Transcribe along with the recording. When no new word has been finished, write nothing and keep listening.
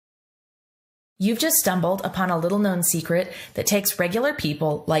You've just stumbled upon a little known secret that takes regular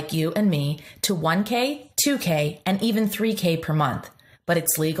people like you and me to 1K, 2K, and even 3K per month. But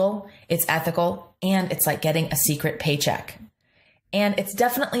it's legal, it's ethical, and it's like getting a secret paycheck. And it's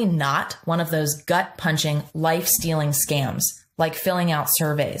definitely not one of those gut-punching, life-stealing scams like filling out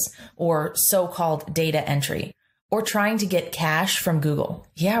surveys or so-called data entry or trying to get cash from Google.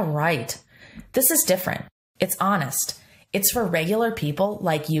 Yeah, right. This is different. It's honest. It's for regular people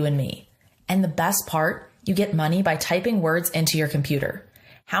like you and me. And the best part, you get money by typing words into your computer.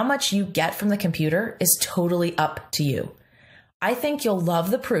 How much you get from the computer is totally up to you. I think you'll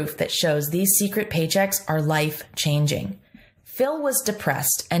love the proof that shows these secret paychecks are life-changing. Phil was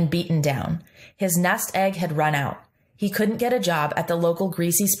depressed and beaten down. His nest egg had run out. He couldn't get a job at the local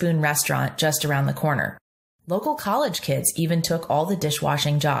Greasy Spoon restaurant just around the corner. Local college kids even took all the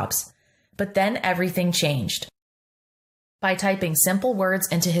dishwashing jobs. But then everything changed. By typing simple words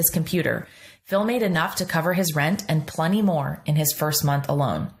into his computer, Phil made enough to cover his rent and plenty more in his first month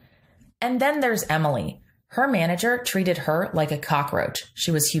alone. And then there's Emily. Her manager treated her like a cockroach. She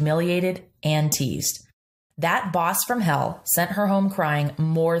was humiliated and teased. That boss from hell sent her home crying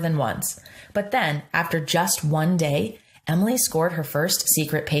more than once. But then, after just one day, Emily scored her first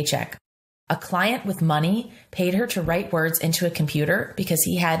secret paycheck. A client with money paid her to write words into a computer because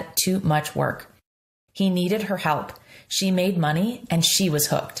he had too much work. He needed her help. She made money and she was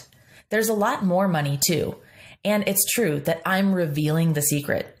hooked. There's a lot more money too. And it's true that I'm revealing the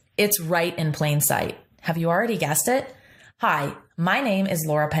secret. It's right in plain sight. Have you already guessed it? Hi, my name is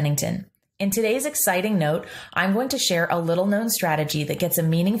Laura Pennington. In today's exciting note, I'm going to share a little known strategy that gets a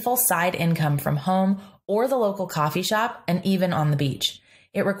meaningful side income from home or the local coffee shop and even on the beach.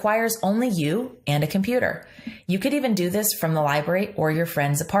 It requires only you and a computer. You could even do this from the library or your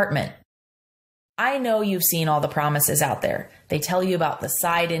friend's apartment. I know you've seen all the promises out there. They tell you about the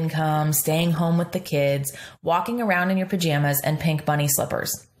side income, staying home with the kids, walking around in your pajamas and pink bunny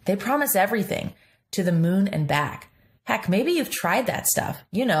slippers. They promise everything, to the moon and back. Heck, maybe you've tried that stuff.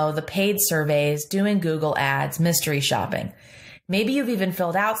 You know, the paid surveys, doing Google ads, mystery shopping. Maybe you've even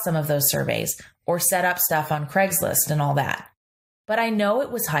filled out some of those surveys or set up stuff on Craigslist and all that. But I know it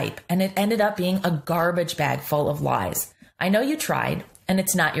was hype and it ended up being a garbage bag full of lies. I know you tried and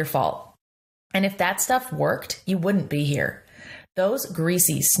it's not your fault. And if that stuff worked, you wouldn't be here. Those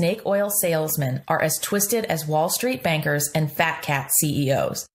greasy snake oil salesmen are as twisted as Wall Street bankers and fat cat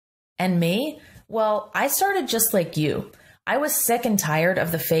CEOs. And me? Well, I started just like you. I was sick and tired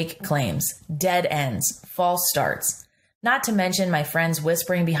of the fake claims, dead ends, false starts. Not to mention my friends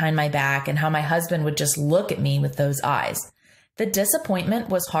whispering behind my back and how my husband would just look at me with those eyes. The disappointment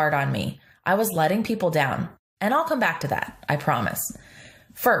was hard on me. I was letting people down. And I'll come back to that, I promise.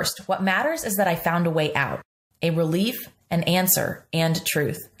 First, what matters is that I found a way out, a relief, an answer, and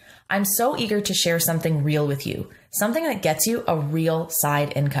truth. I'm so eager to share something real with you, something that gets you a real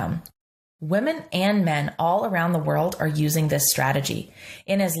side income. Women and men all around the world are using this strategy.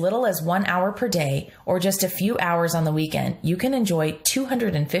 In as little as 1 hour per day or just a few hours on the weekend, you can enjoy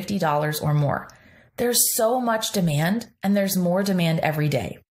 $250 or more. There's so much demand, and there's more demand every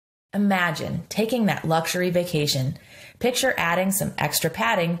day. Imagine taking that luxury vacation. Picture adding some extra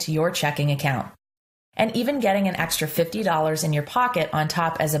padding to your checking account. And even getting an extra $50 in your pocket on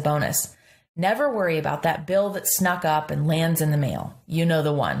top as a bonus. Never worry about that bill that snuck up and lands in the mail. You know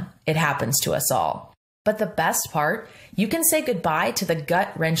the one. It happens to us all. But the best part, you can say goodbye to the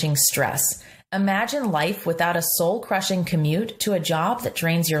gut-wrenching stress. Imagine life without a soul-crushing commute to a job that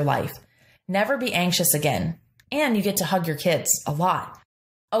drains your life. Never be anxious again. And you get to hug your kids a lot.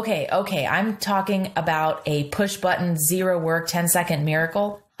 Okay, I'm talking about a push-button, zero-work, 10-second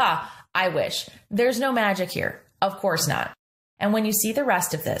miracle. I wish. There's no magic here. Of course not. And when you see the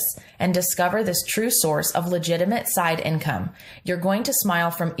rest of this and discover this true source of legitimate side income, you're going to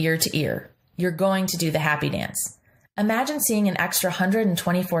smile from ear to ear. You're going to do the happy dance. Imagine seeing an extra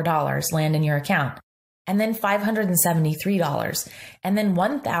 $124 land in your account, and then $573, and then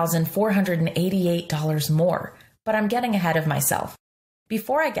 $1,488 more. But I'm getting ahead of myself.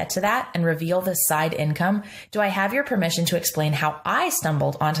 Before I get to that and reveal this side income, do I have your permission to explain how I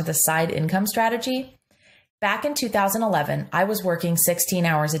stumbled onto the side income strategy? Back in 2011, I was working 16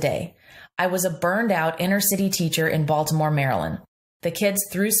 hours a day. I was a burned out inner city teacher in Baltimore, Maryland. The kids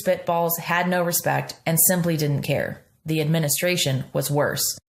threw spitballs, had no respect, and simply didn't care. The administration was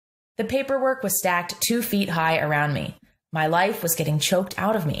worse. The paperwork was stacked 2 feet high around me. My life was getting choked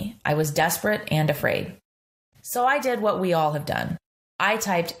out of me. I was desperate and afraid. So I did what we all have done. I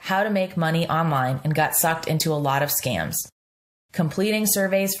typed how to make money online and got sucked into a lot of scams. Completing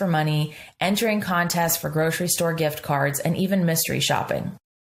surveys for money, entering contests for grocery store gift cards, and even mystery shopping.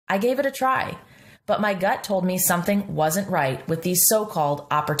 I gave it a try. but my gut told me something wasn't right with these so-called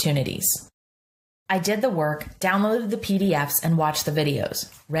opportunities. I did the work, downloaded the PDFs, and watched the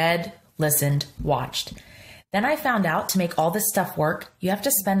videos. Read, listened, watched. Then I found out to make all this stuff work, you have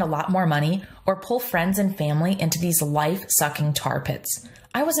to spend a lot more money or pull friends and family into these life-sucking tar pits.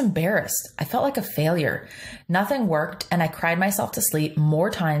 I was embarrassed. I felt like a failure. Nothing worked, and I cried myself to sleep more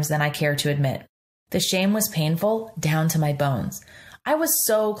times than I care to admit. The shame was painful down to my bones. I was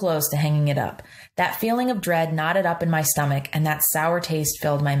so close to hanging it up. That feeling of dread knotted up in my stomach, and that sour taste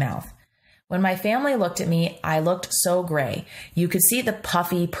filled my mouth. When my family looked at me, I looked so gray. You could see the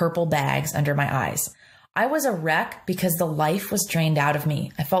puffy purple bags under my eyes. I was a wreck because the life was drained out of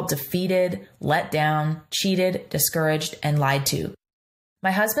me. I felt defeated, let down, cheated, discouraged, and lied to.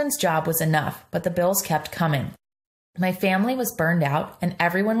 My husband's job was enough, but the bills kept coming. My family was burned out, and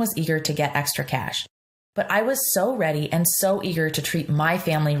everyone was eager to get extra cash. But I was so ready and so eager to treat my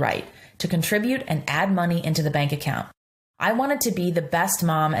family right, to contribute and add money into the bank account. I wanted to be the best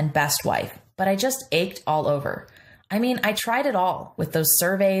mom and best wife, but I just ached all over. I mean, I tried it all with those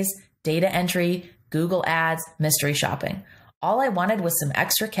surveys, data entry, Google ads, mystery shopping. All I wanted was some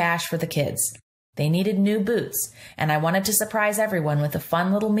extra cash for the kids. They needed new boots, and I wanted to surprise everyone with a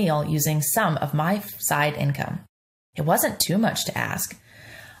fun little meal using some of my side income. It wasn't too much to ask.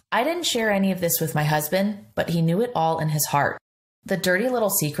 I didn't share any of this with my husband, but he knew it all in his heart. The dirty little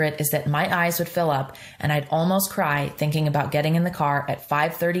secret is that my eyes would fill up and I'd almost cry thinking about getting in the car at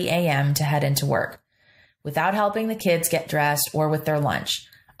 5:30 a.m. to head into work, without helping the kids get dressed or with their lunch,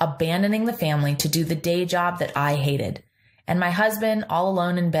 abandoning the family to do the day job that I hated. And my husband, all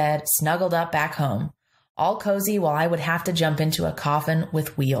alone in bed, snuggled up back home, all cozy while I would have to jump into a coffin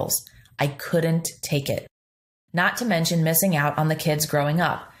with wheels. I couldn't take it. Not to mention missing out on the kids growing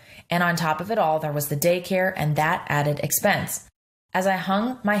up. And on top of it all, there was the daycare and that added expense. As I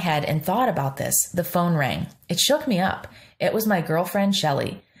hung my head and thought about this, the phone rang. It shook me up. It was my girlfriend,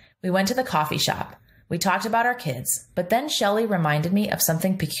 Shelly. We went to the coffee shop. We talked about our kids, but then Shelly reminded me of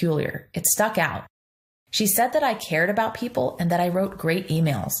something peculiar. It stuck out. She said that I cared about people and that I wrote great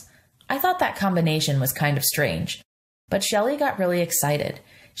emails. I thought that combination was kind of strange. But Shelly got really excited.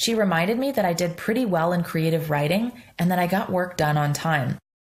 She reminded me that I did pretty well in creative writing and that I got work done on time.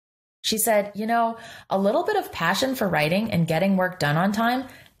 She said, you know, a little bit of passion for writing and getting work done on time,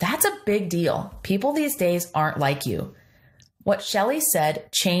 that's a big deal. People these days aren't like you. What Shelly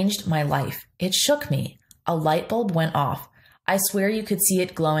said changed my life. It shook me. A light bulb went off. I swear you could see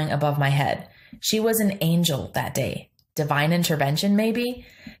it glowing above my head. She was an angel that day. Divine intervention, maybe?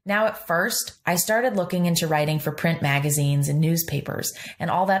 Now, at first, I started looking into writing for print magazines and newspapers and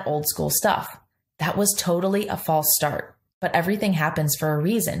all that old school stuff. That was totally a false start. But everything happens for a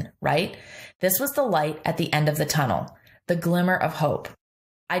reason, right? This was the light at the end of the tunnel, the glimmer of hope.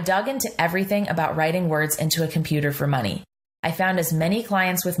 I dug into everything about writing words into a computer for money. I found as many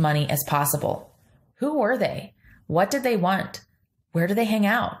clients with money as possible. Who were they? What did they want? Where do they hang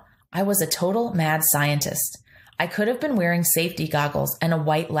out? I was a total mad scientist. I could have been wearing safety goggles and a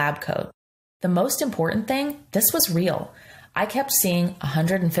white lab coat. The most important thing, this was real. I kept seeing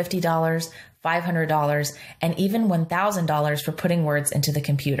 $150, $500, and even $1,000 for putting words into the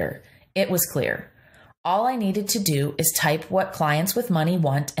computer. It was clear. All I needed to do is type what clients with money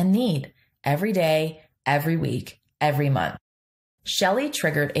want and need every day, every week, every month. Shelly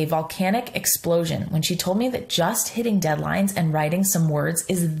triggered a volcanic explosion when she told me that just hitting deadlines and writing some words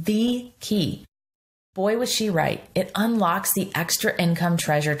is the key. Boy, was she right. It unlocks the extra income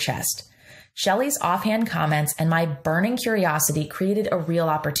treasure chest. Shelly's offhand comments and my burning curiosity created a real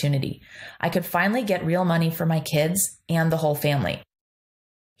opportunity. I could finally get real money for my kids and the whole family.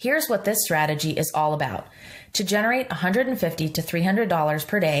 Here's what this strategy is all about. To generate $150 to $300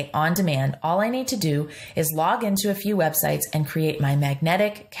 per day on demand, all I need to do is log into a few websites and create my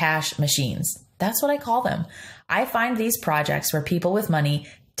magnetic cash machines. That's what I call them. I find these projects where people with money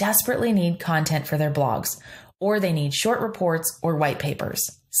desperately need content for their blogs, or they need short reports or white papers.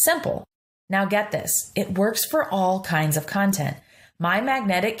 Simple. Now get this, it works for all kinds of content. My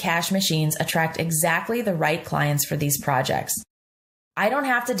magnetic cash machines attract exactly the right clients for these projects. I don't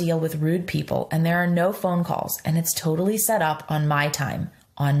have to deal with rude people and there are no phone calls, and it's totally set up on my time,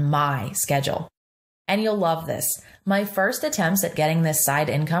 on my schedule. And you'll love this. My first attempts at getting this side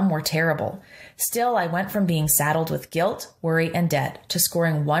income were terrible. Still, I went from being saddled with guilt, worry, and debt to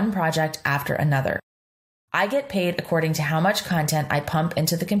scoring one project after another. I get paid according to how much content I pump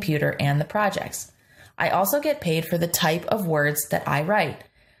into the computer and the projects. I also get paid for the type of words that I write.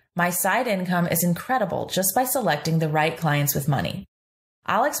 My side income is incredible just by selecting the right clients with money.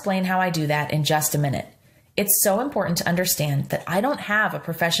 I'll explain how I do that in just a minute. It's so important to understand that I don't have a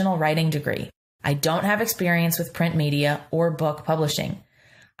professional writing degree. I don't have experience with print media or book publishing.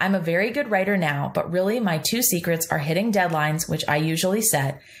 I'm a very good writer now, but really my two secrets are hitting deadlines, which I usually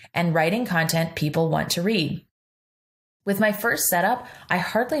set, and writing content people want to read. With my first setup, I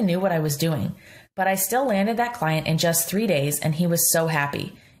hardly knew what I was doing, but I still landed that client in just 3 days and he was so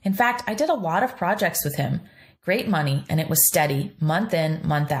happy. In fact, I did a lot of projects with him. Great money, and it was steady, month in,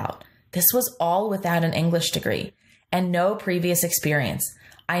 month out. This was all without an English degree and no previous experience.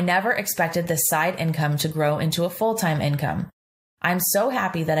 I never expected this side income to grow into a full-time income. I'm so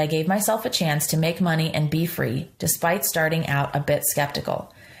happy that I gave myself a chance to make money and be free, despite starting out a bit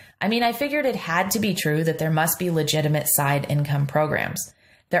skeptical. I mean, I figured it had to be true that there must be legitimate side income programs.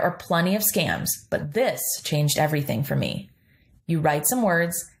 There are plenty of scams, but this changed everything for me. You write some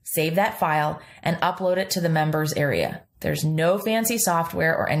words, save that file, and upload it to the members area. There's no fancy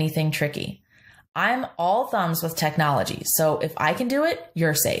software or anything tricky. I'm all thumbs with technology, so if I can do it,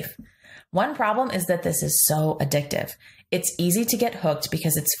 you're safe. One problem is that this is so addictive. It's easy to get hooked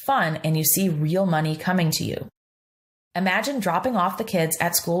because it's fun and you see real money coming to you. Imagine dropping off the kids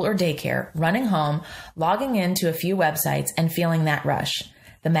at school or daycare, running home, logging into a few websites, and feeling that rush.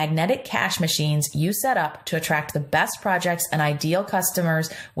 The magnetic cash machines you set up to attract the best projects and ideal customers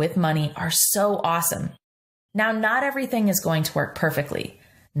with money are so awesome. Now, not everything is going to work perfectly.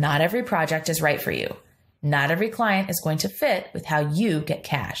 Not every project is right for you. Not every client is going to fit with how you get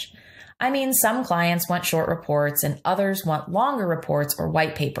cash. I mean, some clients want short reports and others want longer reports or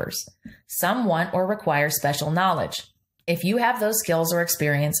white papers. Some want or require special knowledge. If you have those skills or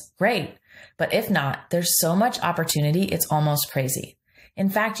experience, great. But if not, there's so much opportunity, it's almost crazy. In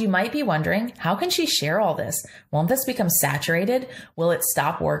fact, you might be wondering, how can she share all this? Won't this become saturated? Will it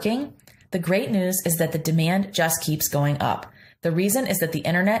stop working? The great news is that the demand just keeps going up. The reason is that the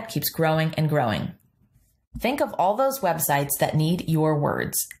internet keeps growing and growing. Think of all those websites that need your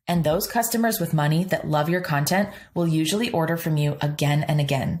words, and those customers with money that love your content will usually order from you again and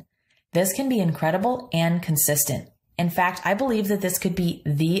again. This can be incredible and consistent. In fact, I believe that this could be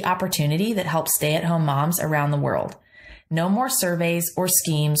the opportunity that helps stay-at-home moms around the world. No more surveys or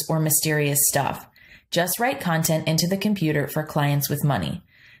schemes or mysterious stuff. Just write content into the computer for clients with money.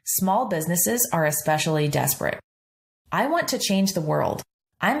 Small businesses are especially desperate. I want to change the world.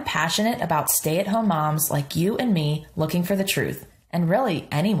 I'm passionate about stay-at-home moms like you and me looking for the truth, and really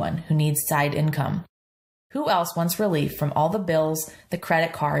anyone who needs side income. Who else wants relief from all the bills, the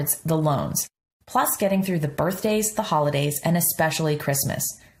credit cards, the loans, plus getting through the birthdays, the holidays, and especially Christmas?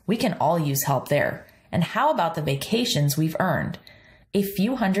 We can all use help there. And how about the vacations we've earned? A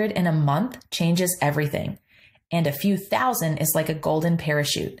few hundred in a month changes everything. And a few thousand is like a golden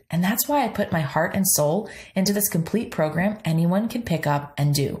parachute. And that's why I put my heart and soul into this complete program anyone can pick up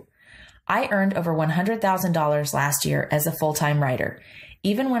and do. I earned over $100,000 last year as a full-time writer.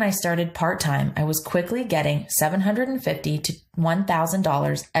 Even when I started part-time, I was quickly getting $750 to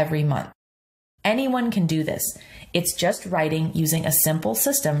 $1,000 every month. Anyone can do this. It's just writing using a simple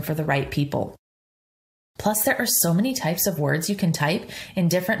system for the right people. Plus, there are so many types of words you can type in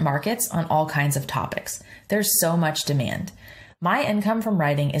different markets on all kinds of topics. There's so much demand. My income from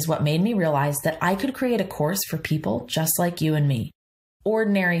writing is what made me realize that I could create a course for people just like you and me.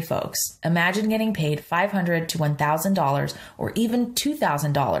 Ordinary folks. Imagine getting paid $500 to $1,000 or even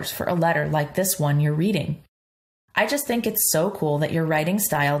 $2,000 for a letter like this one you're reading. I just think it's so cool that your writing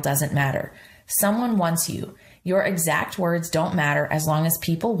style doesn't matter. Someone wants you. Your exact words don't matter as long as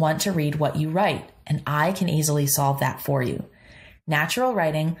people want to read what you write, and I can easily solve that for you. Natural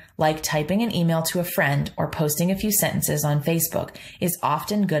writing, like typing an email to a friend or posting a few sentences on Facebook, is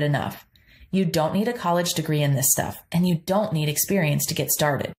often good enough. You don't need a college degree in this stuff, and you don't need experience to get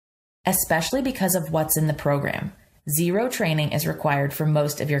started, especially because of what's in the program. Zero training is required for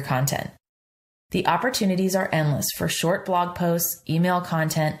most of your content. The opportunities are endless for short blog posts, email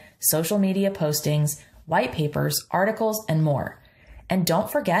content, social media postings, white papers, articles, and more. And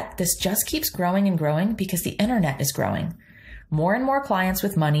don't forget, this just keeps growing and growing because the internet is growing. More and more clients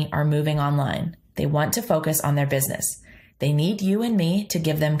with money are moving online. They want to focus on their business. They need you and me to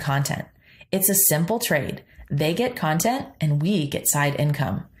give them content. It's a simple trade. They get content and we get side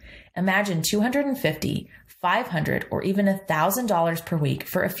income. Imagine $250, $500, or even $1,000 per week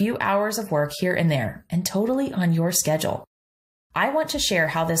for a few hours of work here and there, and totally on your schedule. I want to share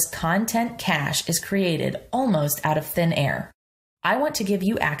how this content cash is created almost out of thin air. I want to give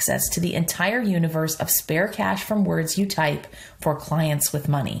you access to the entire universe of spare cash from words you type for clients with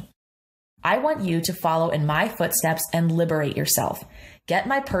money. I want you to follow in my footsteps and liberate yourself. Get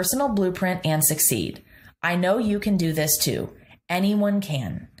my personal blueprint and succeed. I know you can do this too. Anyone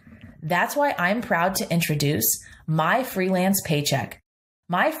can. That's why I'm proud to introduce My Freelance Paycheck.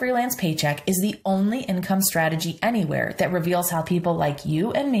 My Freelance Paycheck is the only income strategy anywhere that reveals how people like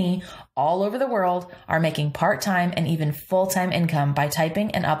you and me all over the world are making part-time and even full-time income by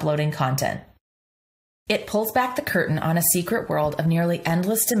typing and uploading content. It pulls back the curtain on a secret world of nearly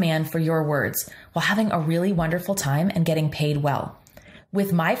endless demand for your words while having a really wonderful time and getting paid well.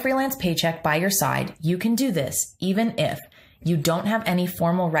 With My Freelance Paycheck by your side, you can do this even if you don't have any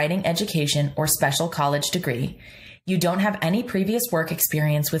formal writing education or special college degree. You don't have any previous work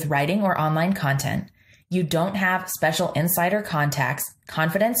experience with writing or online content. You don't have special insider contacts,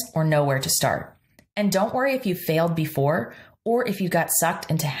 confidence, or know where to start. And don't worry if you failed before or if you got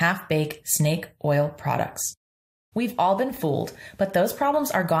sucked into half-baked snake oil products. We've all been fooled, but those problems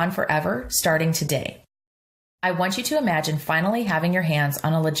are gone forever starting today. I want you to imagine finally having your hands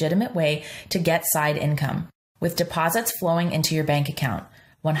on a legitimate way to get side income, with deposits flowing into your bank account.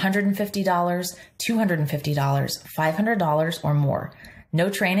 $150, $250, $500 or more. No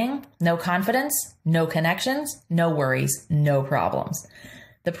training, no confidence, no connections, no worries, no problems.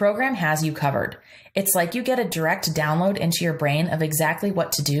 The program has you covered. It's like you get a direct download into your brain of exactly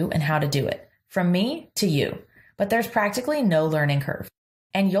what to do and how to do it, from me to you. But there's practically no learning curve.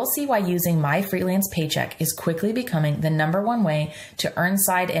 And you'll see why using My Freelance Paycheck is quickly becoming the #1 way to earn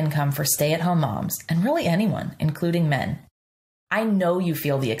side income for stay-at-home moms, and really anyone, including men. I know you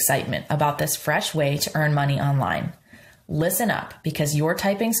feel the excitement about this fresh way to earn money online. Listen up, because your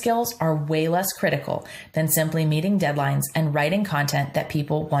typing skills are way less critical than simply meeting deadlines and writing content that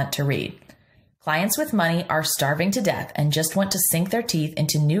people want to read. Clients with money are starving to death and just want to sink their teeth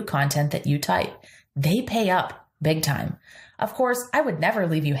into new content that you type. They pay up big time. Of course, I would never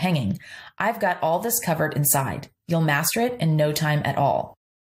leave you hanging. I've got all this covered inside. You'll master it in no time at all.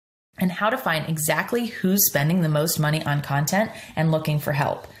 And how to find exactly who's spending the most money on content and looking for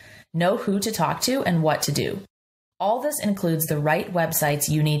help. Know who to talk to and what to do. All this includes the right websites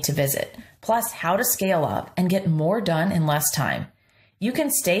you need to visit, plus how to scale up and get more done in less time. You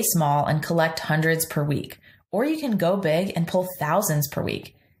can stay small and collect hundreds per week, or you can go big and pull thousands per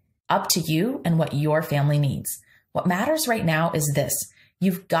week. Up to you and what your family needs. What matters right now is this.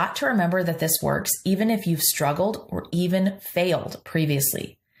 You've got to remember that this works even if you've struggled or even failed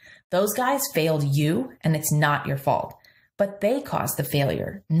previously. Those guys failed you, and it's not your fault, but they caused the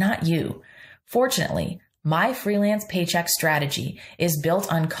failure, not you. Fortunately, My Freelance Paycheck strategy is built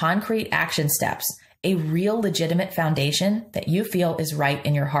on concrete action steps, a real legitimate foundation that you feel is right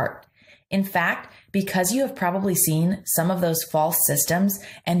in your heart. In fact, because you have probably seen some of those false systems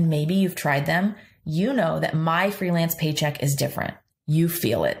and maybe you've tried them, you know that My Freelance Paycheck is different. You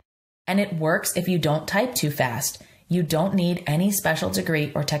feel it. And it works if you don't type too fast. You don't need any special degree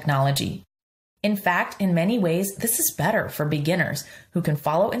or technology. In fact, in many ways, this is better for beginners who can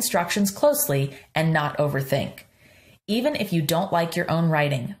follow instructions closely and not overthink. Even if you don't like your own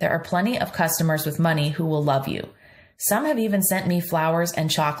writing, there are plenty of customers with money who will love you. Some have even sent me flowers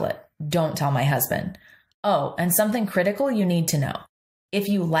and chocolate. Don't tell my husband. Oh, and something critical you need to know. If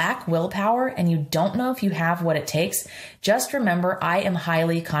you lack willpower and you don't know if you have what it takes, just remember I am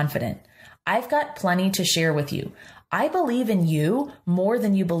highly confident. I've got plenty to share with you. I believe in you more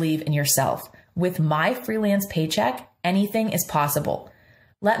than you believe in yourself. With My Freelance Paycheck, anything is possible.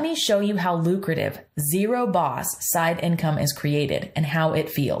 Let me show you how lucrative, zero boss side income is created and how it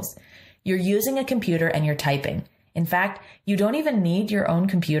feels. You're using a computer and you're typing. In fact, you don't even need your own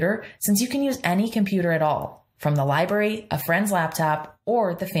computer since you can use any computer at all, from the library, a friend's laptop,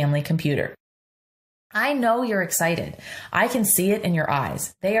 or the family computer. I know you're excited. I can see it in your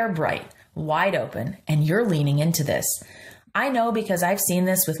eyes. They are bright, wide open, and you're leaning into this. I know because I've seen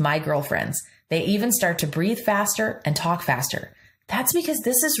this with my girlfriends. They even start to breathe faster and talk faster. That's because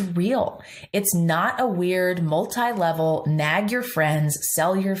this is real. It's not a weird multi-level nag your friends,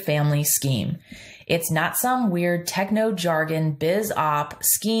 sell your family scheme. It's not some weird techno jargon, biz op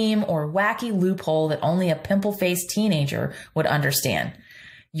scheme or wacky loophole that only a pimple-faced teenager would understand.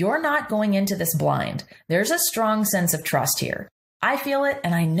 You're not going into this blind. There's a strong sense of trust here. I feel it,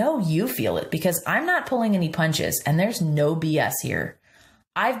 and I know you feel it because I'm not pulling any punches, and there's no BS here.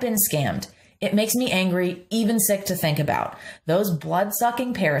 I've been scammed. It makes me angry, even sick to think about. Those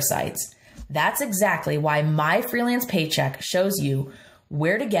blood-sucking parasites. That's exactly why My Freelance Paycheck shows you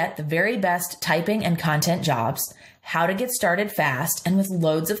where to get the very best typing and content jobs, how to get started fast and with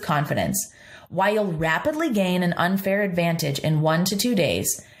loads of confidence, why you'll rapidly gain an unfair advantage in 1 to 2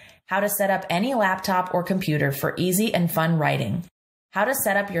 days, how to set up any laptop or computer for easy and fun writing, how to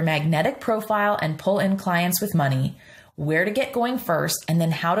set up your magnetic profile and pull in clients with money, where to get going first, and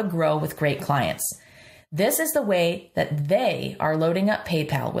then how to grow with great clients. This is the way that they are loading up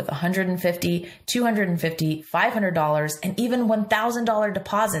PayPal with $150, $250, $500, and even $1,000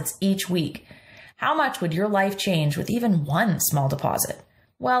 deposits each week. How much would your life change with even one small deposit?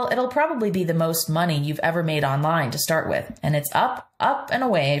 Well, it'll probably be the most money you've ever made online to start with, and it's up, up, and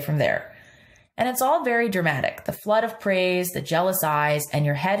away from there. And it's all very dramatic. The flood of praise, the jealous eyes, and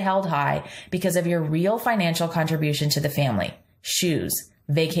your head held high because of your real financial contribution to the family. Shoes,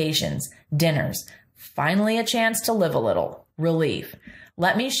 vacations, dinners, finally a chance to live a little. Relief.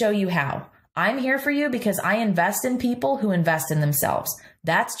 Let me show you how. I'm here for you because I invest in people who invest in themselves.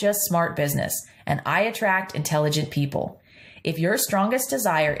 That's just smart business, and I attract intelligent people. If your strongest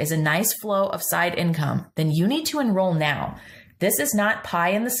desire is a nice flow of side income, then you need to enroll now. This is not pie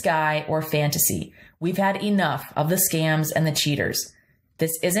in the sky or fantasy. We've had enough of the scams and the cheaters.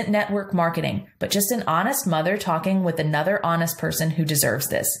 This isn't network marketing, but just an honest mother talking with another honest person who deserves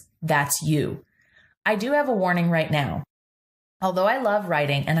this. That's you. I do have a warning right now. Although I love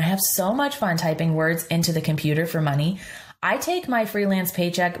writing and I have so much fun typing words into the computer for money, I take my freelance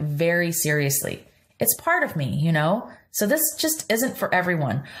paycheck very seriously. It's part of me, you know? So this just isn't for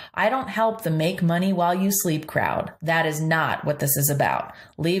everyone. I don't help the make money while you sleep crowd. That is not what this is about.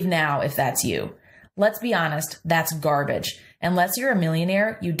 Leave now if that's you. Let's be honest, that's garbage. Unless you're a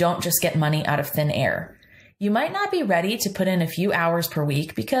millionaire, you don't just get money out of thin air. You might not be ready to put in a few hours per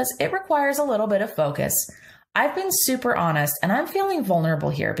week because it requires a little bit of focus. I've been super honest and I'm feeling vulnerable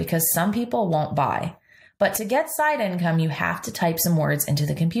here because some people won't buy. But to get side income, you have to type some words into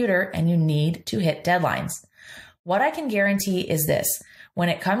the computer and you need to hit deadlines. What I can guarantee is this. When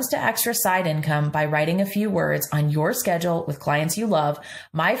it comes to extra side income by writing a few words on your schedule with clients you love,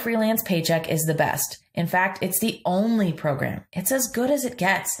 my freelance paycheck is the best. In fact, it's the only program. It's as good as it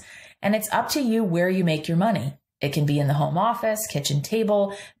gets. And it's up to you where you make your money. It can be in the home office, kitchen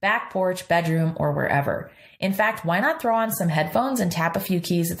table, back porch, bedroom, or wherever. In fact, why not throw on some headphones and tap a few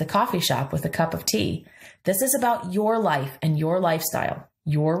keys at the coffee shop with a cup of tea? This is about your life and your lifestyle,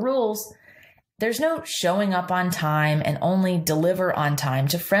 your rules. There's no showing up on time and only deliver on time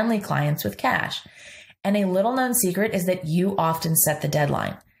to friendly clients with cash. And a little known secret is that you often set the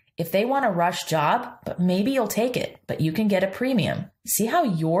deadline. If they want a rush job, but maybe you'll take it, but you can get a premium. See how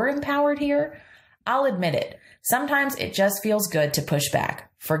you're empowered here? I'll admit it. Sometimes it just feels good to push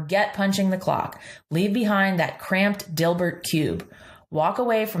back. Forget punching the clock. Leave behind that cramped Dilbert cube. Walk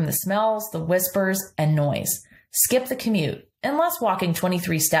away from the smells, the whispers, and noise. Skip the commute, unless walking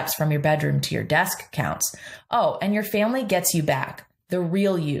 23 steps from your bedroom to your desk counts. Oh, and your family gets you back. The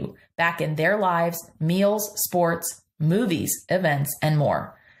real you, back in their lives, meals, sports, movies, events, and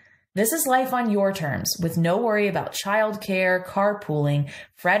more. This is life on your terms, with no worry about childcare, carpooling,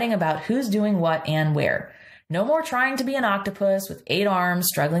 fretting about who's doing what and where. No more trying to be an octopus with 8 arms,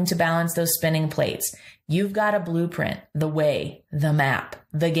 struggling to balance those spinning plates. You've got a blueprint, the way, the map,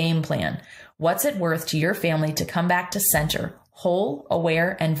 the game plan. What's it worth to your family to come back to center, whole,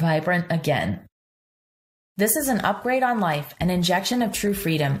 aware, and vibrant again? This is an upgrade on life, an injection of true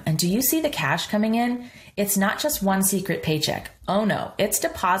freedom. And do you see the cash coming in? It's not just one secret paycheck. Oh no, it's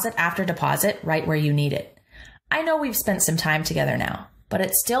deposit after deposit right where you need it. I know we've spent some time together now, but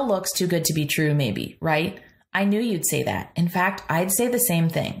it still looks too good to be true maybe, right? I knew you'd say that. In fact, I'd say the same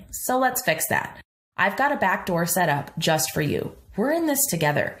thing. So let's fix that. I've got a back door set up just for you. We're in this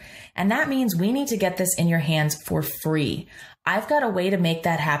together. And that means we need to get this in your hands for free. I've got a way to make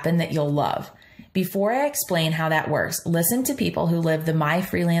that happen that you'll love. Before I explain how that works, listen to people who live the My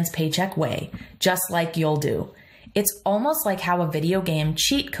Freelance Paycheck way, just like you'll do. It's almost like how a video game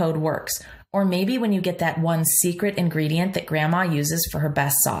cheat code works, or maybe when you get that one secret ingredient that grandma uses for her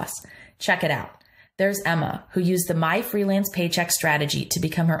best sauce. Check it out. There's Emma, who used the My Freelance Paycheck strategy to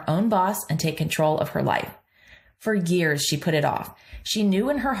become her own boss and take control of her life. For years, she put it off. She knew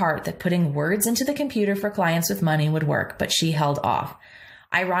in her heart that putting words into the computer for clients with money would work, but she held off.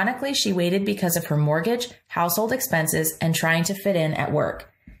 Ironically, she waited because of her mortgage, household expenses, and trying to fit in at work.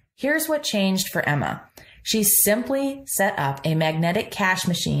 Here's what changed for Emma. She simply set up a magnetic cash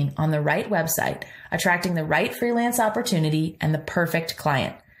machine on the right website, attracting the right freelance opportunity and the perfect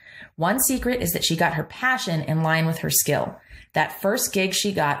client. One secret is that she got her passion in line with her skill. That first gig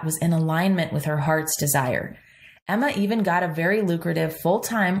she got was in alignment with her heart's desire. Emma even got a very lucrative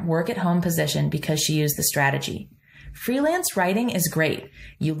full-time work-at-home position because she used the strategy. Freelance writing is great.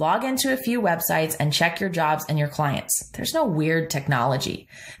 You log into a few websites and check your jobs and your clients. There's no weird technology.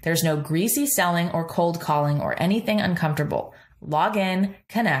 There's no greasy selling or cold calling or anything uncomfortable. Log in,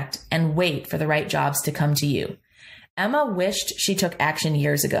 connect, and wait for the right jobs to come to you. Emma wished she took action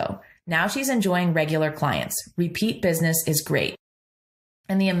years ago. Now she's enjoying regular clients. Repeat business is great.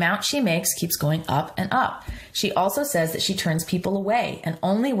 And the amount she makes keeps going up and up. She also says that she turns people away and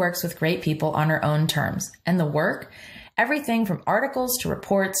only works with great people on her own terms. And the work? Everything from articles to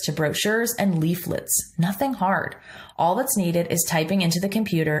reports to brochures and leaflets. Nothing hard. All that's needed is typing into the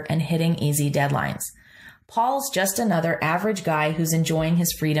computer and hitting easy deadlines. Paul's just another average guy who's enjoying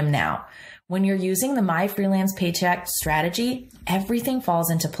his freedom now. When you're using the My Freelance Paycheck strategy, everything falls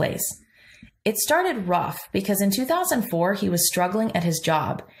into place. It started rough because in 2004, he was struggling at his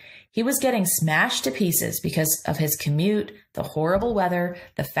job. He was getting smashed to pieces because of his commute, the horrible weather,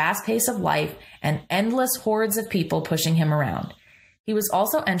 the fast pace of life, and endless hordes of people pushing him around. He was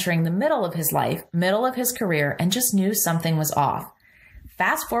also entering the middle of his life, middle of his career, and just knew something was off.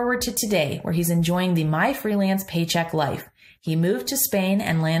 Fast forward to today, where he's enjoying the My Freelance Paycheck life. He moved to Spain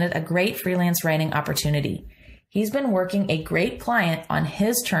and landed a great freelance writing opportunity. He's been working a great client on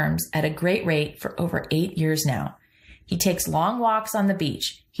his terms at a great rate for over 8 years now. He takes long walks on the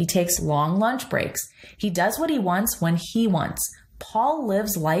beach. He takes long lunch breaks. He does what he wants when he wants. Paul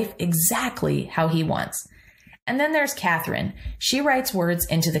lives life exactly how he wants. And then there's Catherine. She writes words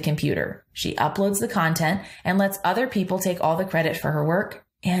into the computer. She uploads the content and lets other people take all the credit for her work.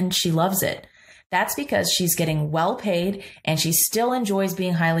 And she loves it. That's because she's getting well paid and she still enjoys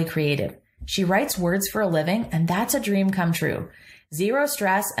being highly creative. She writes words for a living, and that's a dream come true. Zero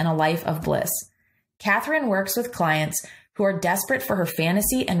stress and a life of bliss. Catherine works with clients who are desperate for her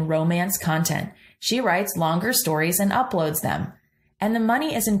fantasy and romance content. She writes longer stories and uploads them. And the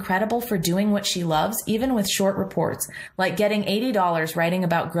money is incredible for doing what she loves, even with short reports, like getting $80 writing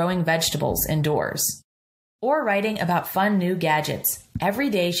about growing vegetables indoors. Or writing about fun new gadgets.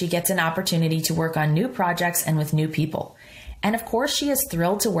 Every day she gets an opportunity to work on new projects and with new people. And of course, she is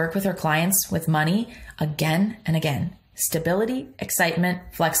thrilled to work with her clients with money again and again. Stability, excitement,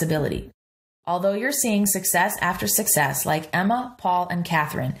 flexibility. Although you're seeing success after success like Emma, Paul, and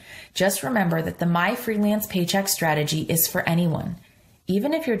Catherine, just remember that the My Freelance Paycheck strategy is for anyone.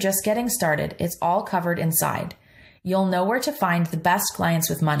 Even if you're just getting started, it's all covered inside. You'll know where to find the best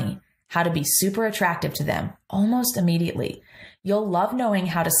clients with money, how to be super attractive to them almost immediately. You'll love knowing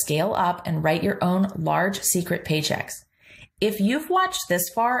how to scale up and write your own large secret paychecks. If you've watched this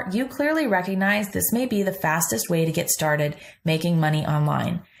far, you clearly recognize this may be the fastest way to get started making money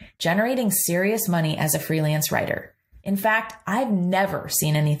online, generating serious money as a freelance writer. In fact, I've never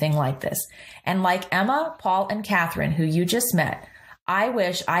seen anything like this. And like Emma, Paul, and Catherine, who you just met, I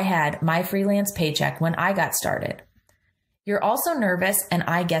wish I had My Freelance Paycheck when I got started. You're also nervous, and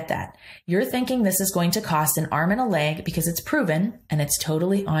I get that. You're thinking this is going to cost an arm and a leg because it's proven and it's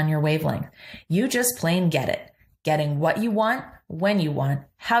totally on your wavelength. You just plain get it. Getting what you want, when you want,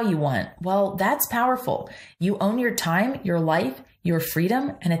 how you want. Well, that's powerful. You own your time, your life, your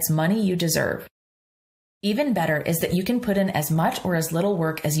freedom, and it's money you deserve. Even better is that you can put in as much or as little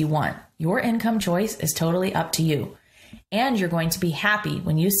work as you want. Your income choice is totally up to you. And you're going to be happy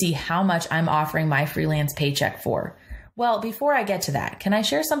when you see how much I'm offering My Freelance Paycheck for. Well, before I get to that, can I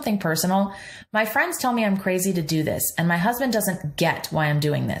share something personal? My friends tell me I'm crazy to do this, and my husband doesn't get why I'm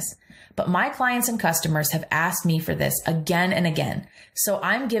doing this. But my clients and customers have asked me for this again and again. So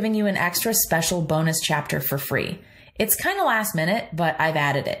I'm giving you an extra special bonus chapter for free. It's kind of last minute, but I've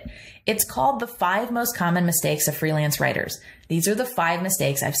added it. It's called The 5 Most Common Mistakes of Freelance Writers. These are the 5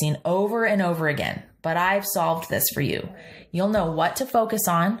 mistakes I've seen over and over again, but I've solved this for you. You'll know what to focus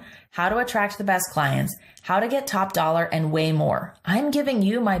on, how to attract the best clients, how to get top dollar, and way more. I'm giving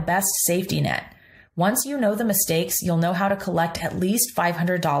you my best safety net. Once you know the mistakes, you'll know how to collect at least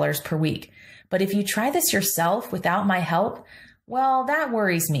 $500 per week. But if you try this yourself without my help, well, that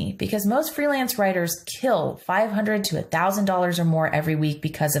worries me because most freelance writers kill $500 to $1,000 or more every week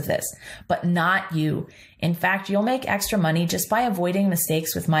because of this, but not you. In fact, you'll make extra money just by avoiding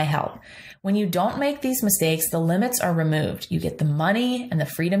mistakes with my help. When you don't make these mistakes, the limits are removed. You get the money and the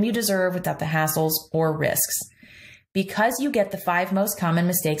freedom you deserve without the hassles or risks. Because you get the 5 most common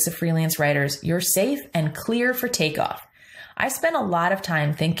mistakes of freelance writers, you're safe and clear for takeoff. I spent a lot of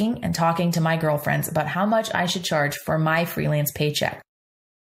time thinking and talking to my girlfriends about how much I should charge for My Freelance Paycheck.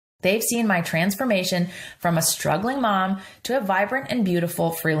 They've seen my transformation from a struggling mom to a vibrant and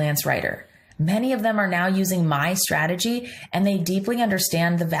beautiful freelance writer. Many of them are now using my strategy, and they deeply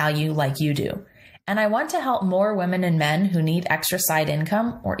understand the value like you do. And I want to help more women and men who need extra side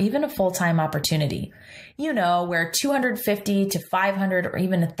income or even a full-time opportunity. You know, where $250 to $500 or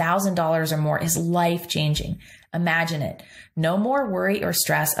even $1,000 or more is life-changing. Imagine it. No more worry or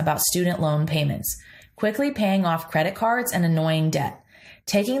stress about student loan payments. Quickly paying off credit cards and annoying debt.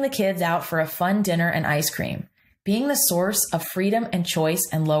 Taking the kids out for a fun dinner and ice cream. Being the source of freedom and choice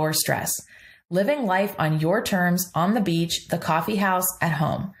and lower stress. living life on your terms, on the beach, the coffee house, at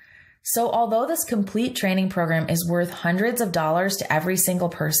home. So although this complete training program is worth hundreds of dollars to every single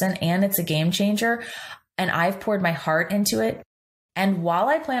person and it's a game changer, and I've poured my heart into it, and while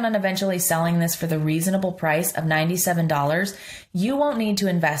I plan on eventually selling this for the reasonable price of $97, you won't need to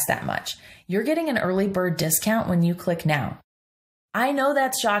invest that much. You're getting an early bird discount when you click now. I know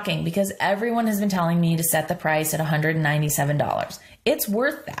that's shocking because everyone has been telling me to set the price at $197. It's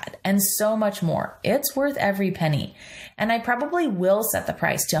worth that and so much more. It's worth every penny. And I probably will set the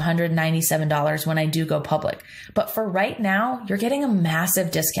price to $197 when I do go public. But for right now, you're getting a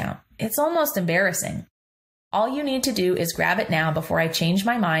massive discount. It's almost embarrassing. All you need to do is grab it now before I change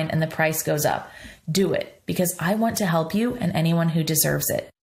my mind and the price goes up. Do it because I want to help you and anyone who deserves it.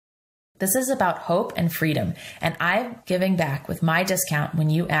 This is about hope and freedom, and I'm giving back with my discount when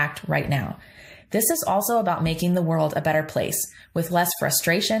you act right now. This is also about making the world a better place with less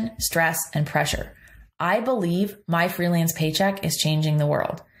frustration, stress, and pressure. I believe my freelance paycheck is changing the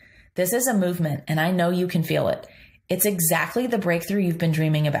world. This is a movement, and I know you can feel it. It's exactly the breakthrough you've been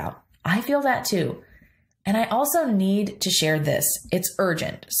dreaming about. I feel that too. And I also need to share this. It's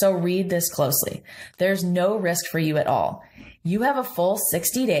urgent, so read this closely. There's no risk for you at all. You have a full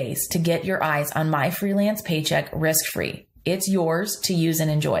 60 days to get your eyes on my freelance paycheck risk-free. It's yours to use and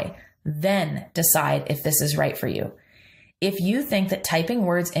enjoy. Then decide if this is right for you. If you think that typing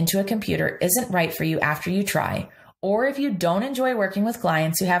words into a computer isn't right for you after you try, or if you don't enjoy working with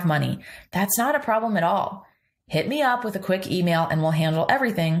clients who have money, that's not a problem at all. Hit me up with a quick email and we'll handle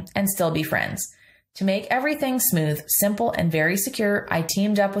everything and still be friends. To make everything smooth, simple, and very secure, I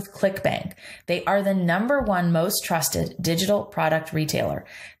teamed up with ClickBank. They are the #1 most trusted digital product retailer.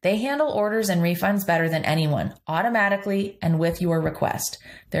 They handle orders and refunds better than anyone, automatically and with your request.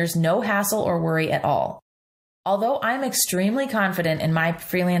 There's no hassle or worry at all. Although I'm extremely confident in my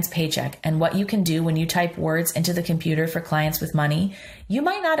freelance paycheck and what you can do when you type words into the computer for clients with money, you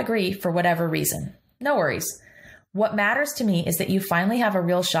might not agree for whatever reason. No worries. What matters to me is that you finally have a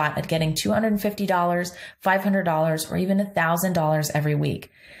real shot at getting $250, $500, or even $1,000 every week.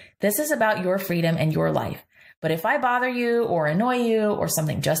 This is about your freedom and your life. But if I bother you or annoy you or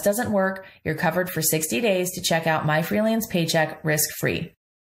something just doesn't work, you're covered for 60 days to check out my freelance paycheck risk-free.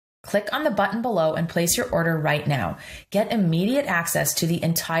 Click on the button below and place your order right now. Get immediate access to the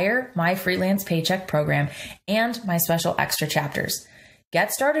entire My Freelance Paycheck program and my special extra chapters.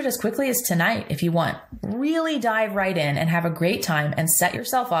 Get started as quickly as tonight if you want. Really dive right in and have a great time and set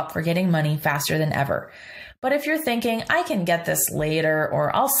yourself up for getting money faster than ever. But if you're thinking, I can get this later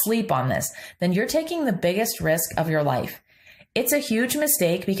or I'll sleep on this, then you're taking the biggest risk of your life. It's a huge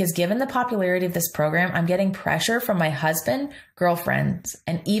mistake because given the popularity of this program, I'm getting pressure from my husband, girlfriends,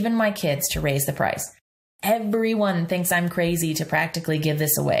 and even my kids to raise the price. Everyone thinks I'm crazy to practically give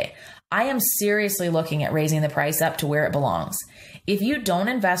this away. I am seriously looking at raising the price up to where it belongs. If you don't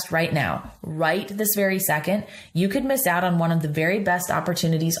invest right now, right this very second, you could miss out on one of the very best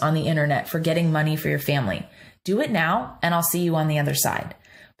opportunities on the internet for getting money for your family. Do it now, and I'll see you on the other side.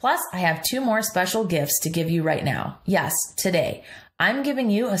 Plus, I have 2 more special gifts to give you right now. Yes, today. I'm giving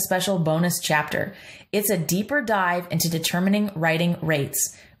you a special bonus chapter. It's a deeper dive into determining writing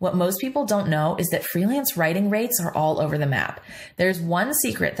rates. What most people don't know is that freelance writing rates are all over the map. There's one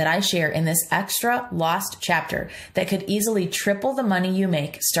secret that I share in this extra lost chapter that could easily triple the money you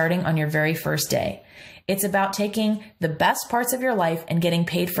make starting on your very first day. It's about taking the best parts of your life and getting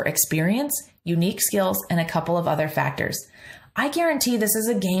paid for experience, unique skills, and a couple of other factors. I guarantee this is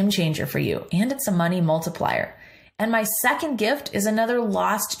a game changer for you, and it's a money multiplier. And my second gift is another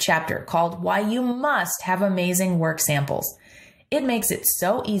lost chapter called Why You Must Have Amazing Work Samples. It makes it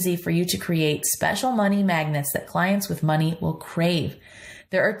so easy for you to create special money magnets that clients with money will crave.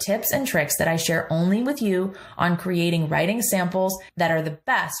 There are tips and tricks that I share only with you on creating writing samples that are the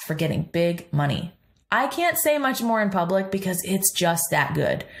best for getting big money. I can't say much more in public because it's just that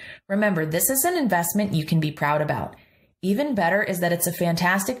good. Remember, this is an investment you can be proud about. Even better is that it's a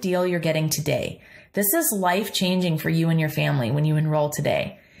fantastic deal you're getting today. This is life-changing for you and your family when you enroll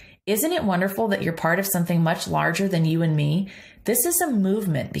today. Isn't it wonderful that you're part of something much larger than you and me? This is a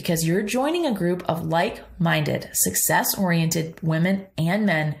movement because you're joining a group of like-minded, success-oriented women and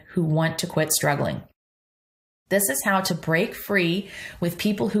men who want to quit struggling. This is how to break free with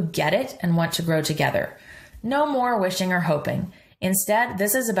people who get it and want to grow together. No more wishing or hoping. Instead,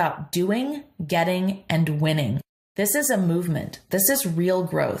 this is about doing, getting, and winning. This is a movement. This is real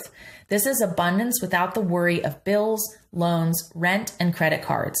growth. This is abundance without the worry of bills, loans, rent, and credit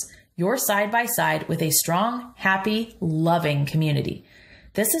cards. You're side by side with a strong, happy, loving community.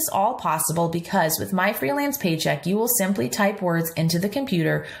 This is all possible because with My Freelance Paycheck, you will simply type words into the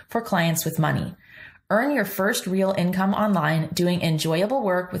computer for clients with money. Earn your first real income online doing enjoyable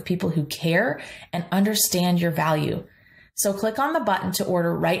work with people who care and understand your value. So click on the button to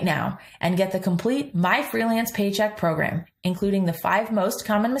order right now and get the complete My Freelance Paycheck program, including the 5 most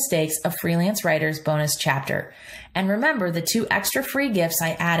common mistakes of freelance writers bonus chapter. And remember the 2 extra free gifts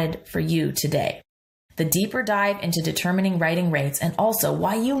I added for you today. The deeper dive into determining writing rates and also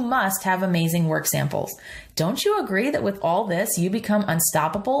why you must have amazing work samples. Don't you agree that with all this, you become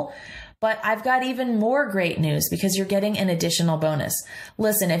unstoppable? But I've got even more great news because you're getting an additional bonus.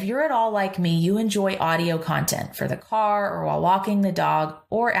 Listen, if you're at all like me, you enjoy audio content for the car or while walking the dog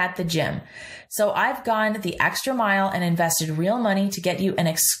or at the gym. So I've gone the extra mile and invested real money to get you an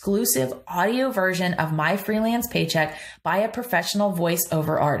exclusive audio version of My Freelance Paycheck by a professional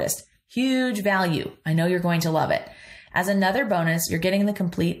voiceover artist. Huge value. I know you're going to love it. As another bonus, you're getting the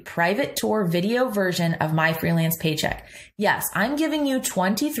complete private tour video version of My Freelance Paycheck. Yes, I'm giving you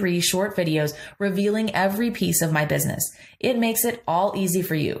 23 short videos revealing every piece of my business. It makes it all easy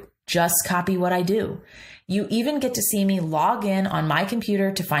for you. Just copy what I do. You even get to see me log in on my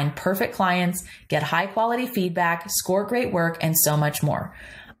computer to find perfect clients, get high quality feedback, score great work, and so much more.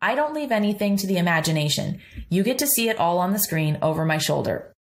 I don't leave anything to the imagination. You get to see it all on the screen over my shoulder.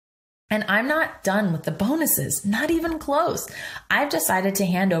 And I'm not done with the bonuses, not even close. I've decided to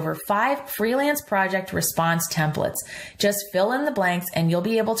hand over 5 freelance project response templates. Just fill in the blanks and you'll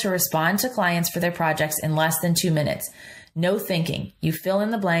be able to respond to clients for their projects in less than 2 minutes. No thinking. You fill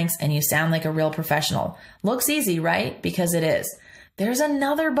in the blanks and you sound like a real professional. Looks easy, right? Because it is. There's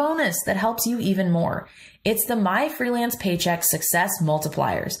another bonus that helps you even more. It's the My Freelance Paycheck Success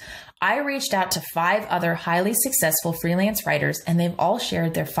Multipliers. I reached out to 5 other highly successful freelance writers, and they've all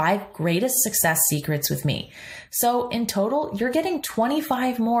shared their 5 greatest success secrets with me. So in total, you're getting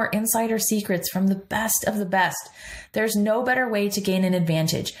 25 more insider secrets from the best of the best. There's no better way to gain an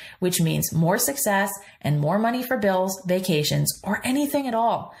advantage, which means more success and more money for bills, vacations, or anything at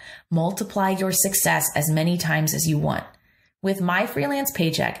all. Multiply your success as many times as you want. With My Freelance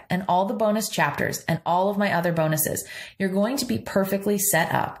Paycheck and all the bonus chapters and all of my other bonuses, you're going to be perfectly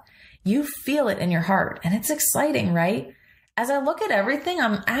set up. You feel it in your heart, and it's exciting, right? As I look at everything,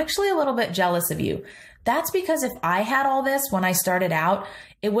 I'm actually a little bit jealous of you. That's because if I had all this when I started out,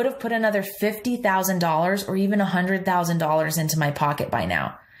 it would have put another $50,000 or even $100,000 into my pocket by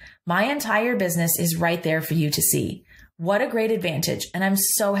now. My entire business is right there for you to see. What a great advantage, and I'm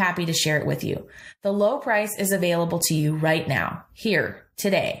so happy to share it with you. The low price is available to you right now, here,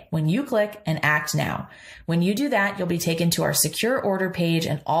 today, when you click and act now. When you do that, you'll be taken to our secure order page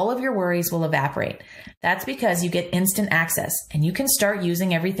and all of your worries will evaporate. That's because you get instant access and you can start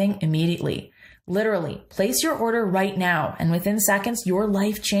using everything immediately. Literally, place your order right now, and within seconds, your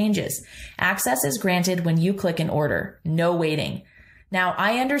life changes. Access is granted when you click an order. No waiting. Now,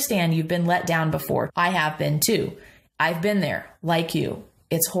 I understand you've been let down before. I have been too. I've been there, like you.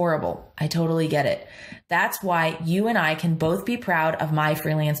 It's horrible. I totally get it. That's why you and I can both be proud of My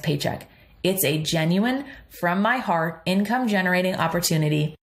Freelance Paycheck. It's a genuine, from my heart, income generating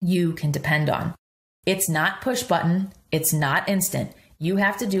opportunity you can depend on. It's not push button. It's not instant. You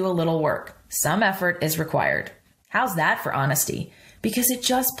have to do a little work. Some effort is required. How's that for honesty? Because it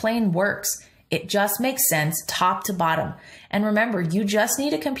just plain works. It just makes sense top to bottom. And remember, you just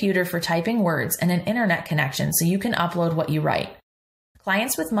need a computer for typing words and an internet connection so you can upload what you write.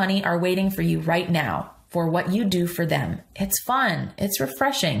 Clients with money are waiting for you right now for what you do for them. It's fun. It's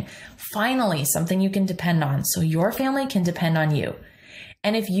refreshing. Finally, something you can depend on so your family can depend on you.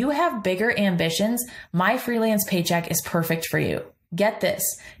 And if you have bigger ambitions, My Freelance Paycheck is perfect for you. Get this.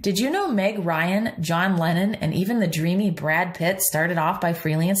 Did you know Meg Ryan, John Lennon, and even the dreamy Brad Pitt started off by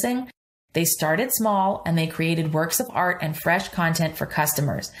freelancing? They started small and they created works of art and fresh content for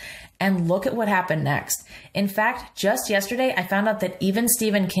customers. And look at what happened next. In fact, just yesterday, I found out that even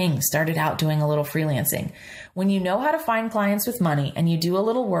Stephen King started out doing a little freelancing. When you know how to find clients with money and you do a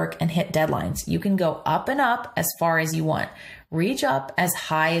little work and hit deadlines, you can go up and up as far as you want. Reach up as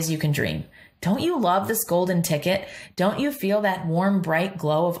high as you can dream. Don't you love this golden ticket? Don't you feel that warm, bright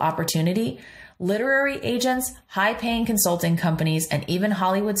glow of opportunity? Literary agents, high-paying consulting companies, and even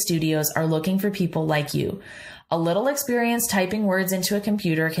Hollywood studios are looking for people like you. A little experience typing words into a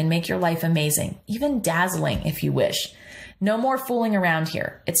computer can make your life amazing, even dazzling if you wish. No more fooling around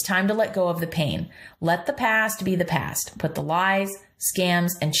here. It's time to let go of the pain. Let the past be the past. Put the lies,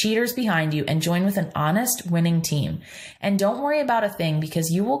 scams, and cheaters behind you and join with an honest, winning team. And don't worry about a thing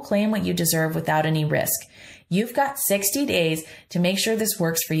because you will claim what you deserve without any risk. You've got 60 days to make sure this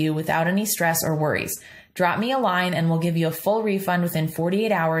works for you without any stress or worries. Drop me a line and we'll give you a full refund within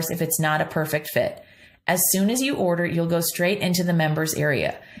 48 hours if it's not a perfect fit. As soon as you order, you'll go straight into the members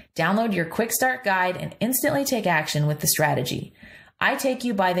area. Download your quick start guide and instantly take action with the strategy. I take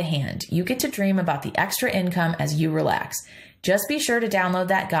you by the hand. You get to dream about the extra income as you relax. Just be sure to download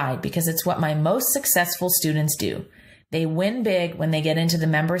that guide because it's what my most successful students do. They win big when they get into the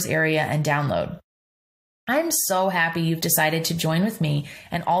members area and download. I'm so happy you've decided to join with me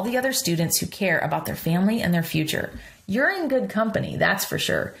and all the other students who care about their family and their future. You're in good company, that's for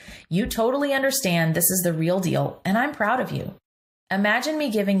sure. You totally understand this is the real deal, and I'm proud of you. Imagine me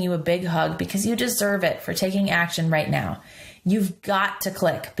giving you a big hug because you deserve it for taking action right now. You've got to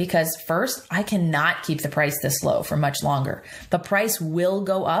click because first, I cannot keep the price this low for much longer. The price will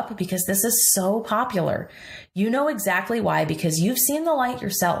go up because this is so popular. You know exactly why because you've seen the light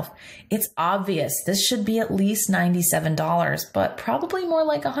yourself. It's obvious this should be at least $97, but probably more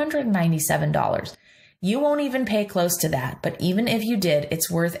like $197. You won't even pay close to that, but even if you did,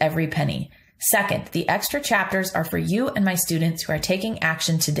 it's worth every penny. Second, the extra chapters are for you and my students who are taking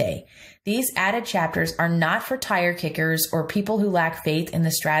action today. These added chapters are not for tire kickers or people who lack faith in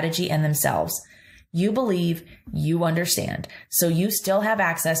the strategy and themselves. You believe, you understand, so you still have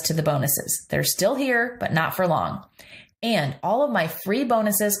access to the bonuses. They're still here, but not for long. And all of my free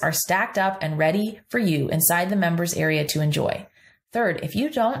bonuses are stacked up and ready for you inside the members area to enjoy. Third, if you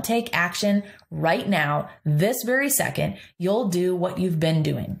don't take action right now, this very second, you'll do what you've been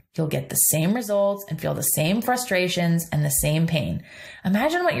doing. You'll get the same results and feel the same frustrations and the same pain.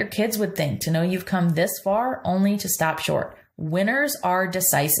 Imagine what your kids would think to know you've come this far only to stop short. Winners are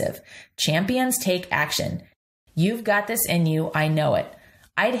decisive. Champions take action. You've got this in you. I know it.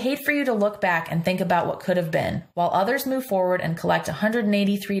 I'd hate for you to look back and think about what could have been, while others move forward and collect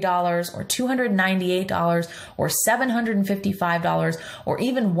 $183 or $298 or $755 or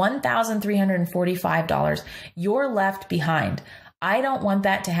even $1,345. You're left behind. I don't want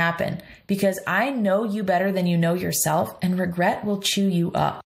that to happen because I know you better than you know yourself, and regret will chew you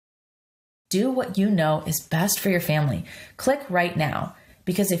up. Do what you know is best for your family. Click right now,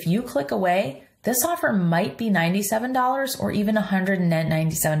 because if you click away, this offer might be $97 or even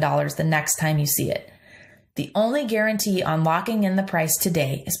 $197 the next time you see it. The only guarantee on locking in the price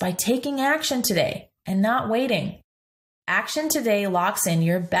today is by taking action today and not waiting. Action today locks in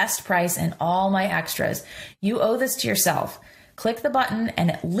your best price and all my extras. You owe this to yourself. Click the button and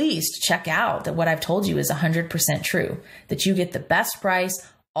at least check out that what I've told you is 100% true, that you get the best price,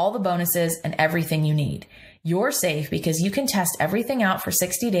 all the bonuses, and everything you need. You're safe because you can test everything out for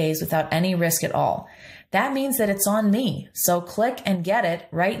 60 days without any risk at all. That means that it's on me. So click and get it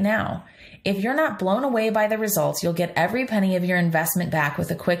right now. If you're not blown away by the results, you'll get every penny of your investment back with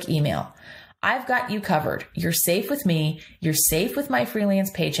a quick email. I've got you covered. You're safe with me. You're safe with my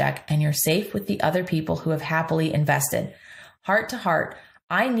freelance paycheck, and you're safe with the other people who have happily invested. Heart to heart,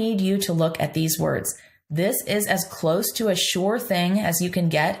 I need you to look at these words. This is as close to a sure thing as you can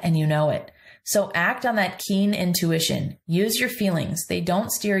get, and you know it. So act on that keen intuition. Use your feelings. They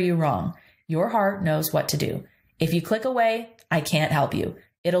don't steer you wrong. Your heart knows what to do. If you click away, I can't help you.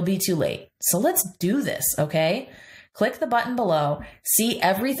 It'll be too late. So let's do this, okay? Click the button below, see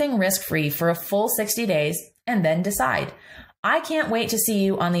everything risk-free for a full 60 days, and then decide. I can't wait to see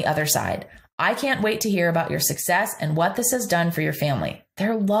you on the other side. I can't wait to hear about your success and what this has done for your family.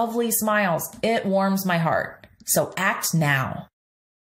 They're lovely smiles. It warms my heart. So act now.